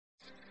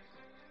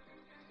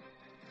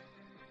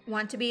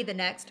Want to be the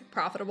next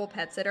profitable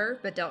pet sitter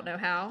but don't know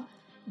how?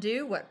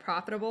 Do what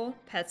profitable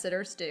pet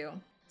sitters do.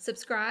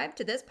 Subscribe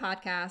to this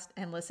podcast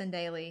and listen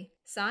daily.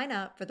 Sign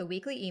up for the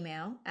weekly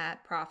email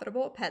at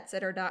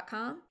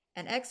profitablepetsitter.com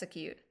and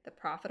execute the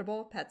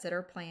Profitable Pet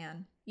Sitter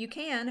Plan. You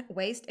can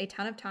waste a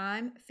ton of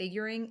time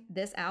figuring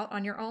this out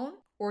on your own,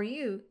 or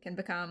you can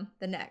become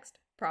the next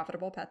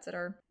profitable pet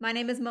sitter. My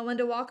name is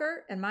Melinda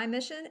Walker, and my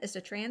mission is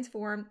to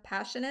transform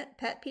passionate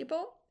pet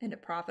people into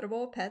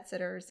profitable pet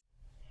sitters.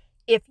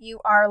 If you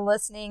are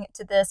listening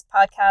to this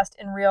podcast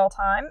in real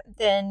time,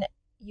 then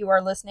you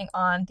are listening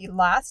on the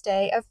last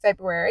day of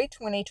February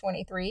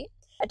 2023.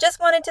 I just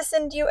wanted to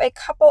send you a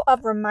couple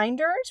of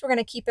reminders. We're going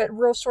to keep it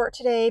real short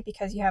today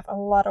because you have a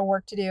lot of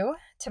work to do.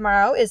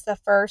 Tomorrow is the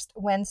first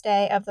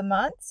Wednesday of the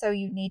month, so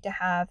you need to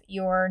have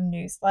your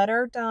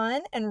newsletter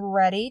done and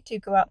ready to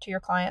go out to your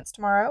clients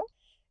tomorrow.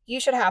 You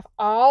should have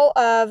all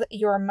of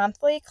your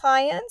monthly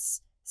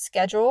clients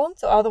scheduled,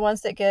 so all the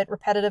ones that get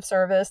repetitive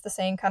service, the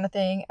same kind of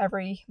thing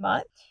every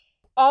month.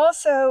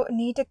 Also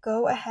need to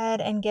go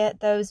ahead and get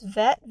those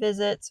vet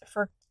visits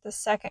for the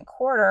second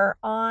quarter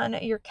on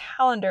your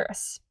calendar,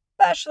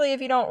 especially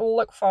if you don't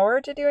look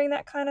forward to doing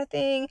that kind of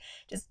thing.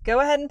 Just go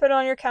ahead and put it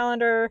on your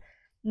calendar.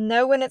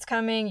 Know when it's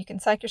coming. You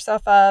can psych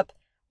yourself up.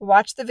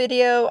 Watch the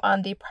video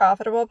on the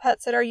Profitable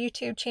Pet Sitter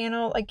YouTube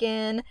channel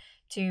again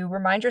to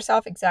remind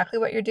yourself exactly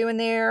what you're doing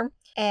there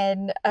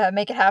and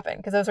make it happen,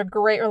 because those are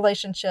great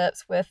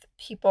relationships with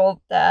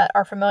people that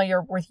are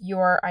familiar with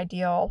your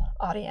ideal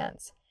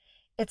audience.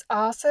 It's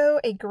also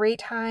a great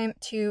time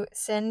to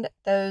send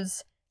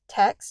those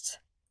text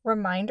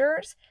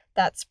reminders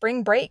that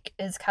spring break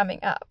is coming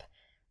up.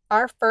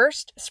 Our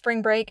first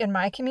spring break in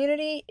my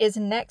community is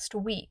next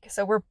week,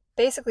 so we're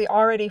basically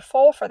already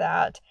full for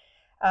that.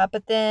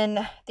 But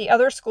then the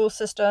other school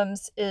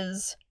systems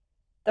is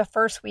the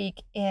first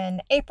week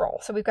in April,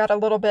 so we've got a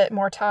little bit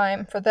more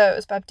time for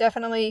those. But I've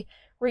definitely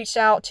reached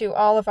out to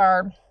all of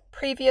our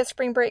previous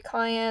spring break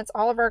clients,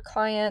 all of our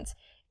clients,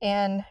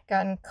 and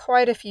gotten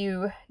quite a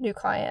few new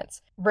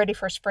clients ready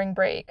for spring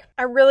break.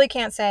 I really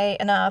can't say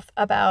enough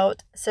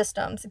about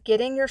systems.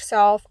 Getting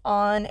yourself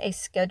on a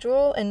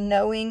schedule and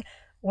knowing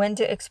when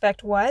to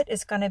expect what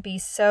is going to be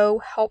so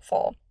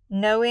helpful.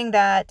 Knowing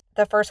that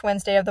the first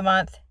Wednesday of the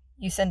month,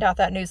 you send out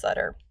that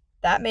newsletter.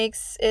 That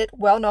makes it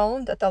well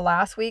known that the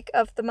last week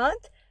of the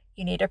month,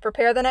 you need to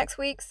prepare the next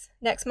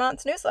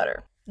month's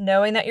newsletter.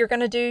 Knowing that you're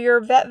going to do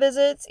your vet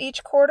visits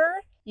each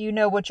quarter, you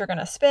know what you're going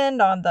to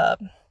spend on the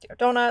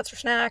donuts or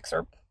snacks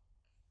or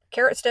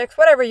carrot sticks,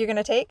 whatever you're going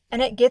to take,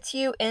 and it gets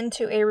you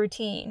into a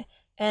routine.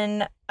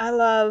 And I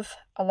love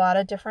a lot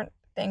of different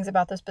things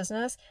about this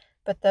business,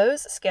 but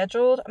those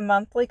scheduled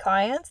monthly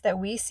clients that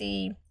we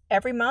see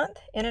every month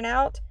in and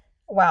out,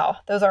 wow,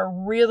 those are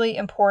really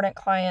important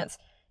clients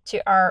to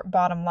our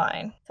bottom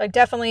line. So I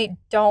definitely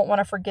don't want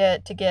to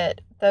forget to get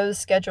those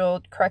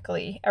scheduled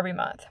correctly every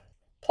month.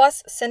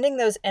 Plus, sending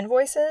those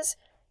invoices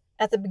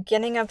at the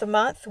beginning of the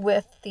month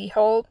with the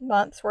whole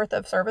month's worth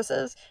of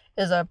services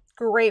is a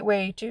great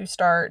way to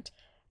start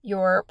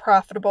your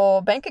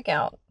profitable bank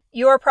account.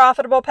 Your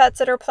Profitable Pet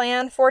Sitter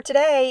plan for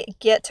today: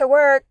 get to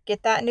work,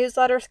 get that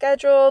newsletter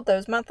scheduled,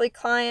 those monthly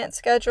clients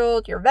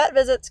scheduled, your vet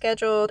visit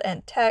scheduled,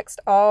 and text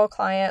all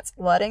clients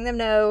letting them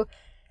know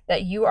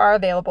that you are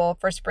available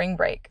for spring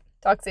break.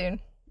 Talk soon.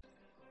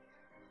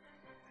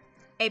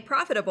 A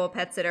profitable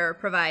pet sitter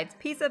provides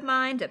peace of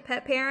mind to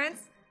pet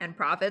parents and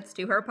profits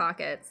to her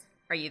pockets.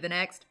 Are you the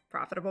next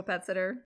profitable pet sitter?